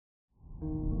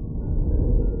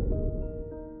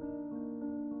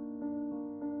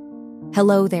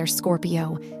Hello there,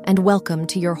 Scorpio, and welcome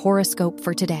to your horoscope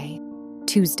for today,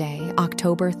 Tuesday,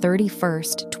 October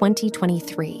 31st,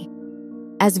 2023.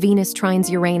 As Venus trines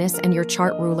Uranus and your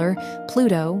chart ruler,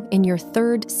 Pluto, in your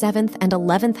 3rd, 7th, and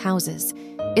 11th houses,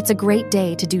 it's a great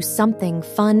day to do something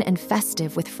fun and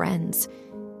festive with friends.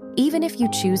 Even if you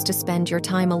choose to spend your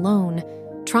time alone,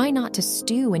 try not to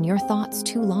stew in your thoughts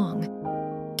too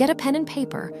long. Get a pen and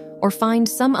paper or find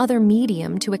some other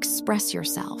medium to express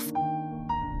yourself.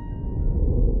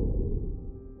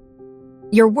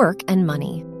 Your work and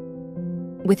money.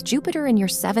 With Jupiter in your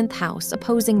 7th house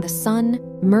opposing the Sun,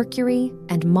 Mercury,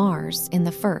 and Mars in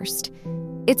the 1st,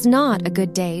 it's not a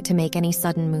good day to make any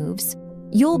sudden moves.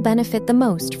 You'll benefit the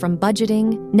most from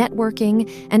budgeting,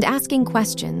 networking, and asking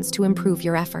questions to improve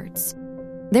your efforts.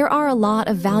 There are a lot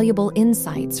of valuable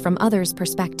insights from others'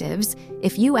 perspectives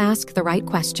if you ask the right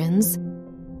questions.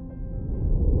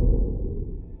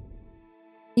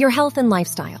 Your health and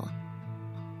lifestyle.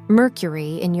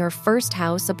 Mercury in your 1st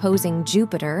house opposing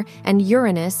Jupiter and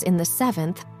Uranus in the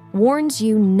 7th warns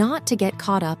you not to get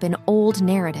caught up in old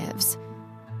narratives.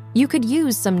 You could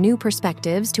use some new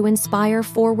perspectives to inspire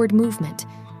forward movement.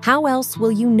 How else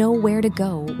will you know where to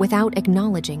go without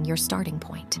acknowledging your starting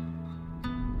point?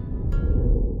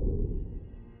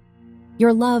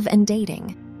 Your love and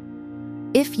dating.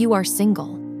 If you are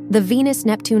single, the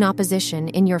Venus-Neptune opposition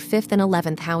in your 5th and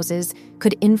 11th houses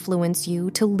could influence you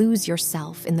to lose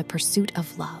yourself in the pursuit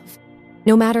of love.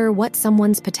 No matter what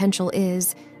someone's potential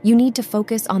is, you need to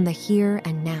focus on the here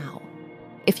and now.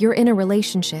 If you're in a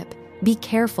relationship, be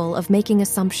careful of making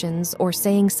assumptions or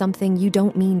saying something you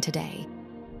don't mean today.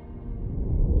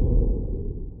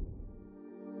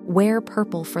 Wear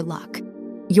purple for luck.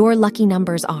 Your lucky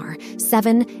numbers are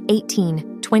 7,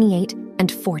 18, 28,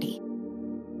 and 40.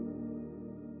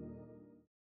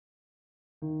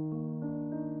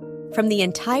 From the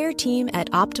entire team at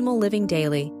Optimal Living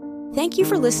Daily, thank you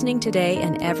for listening today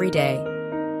and every day.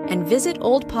 And visit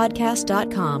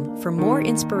oldpodcast.com for more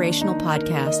inspirational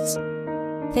podcasts.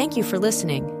 Thank you for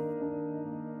listening.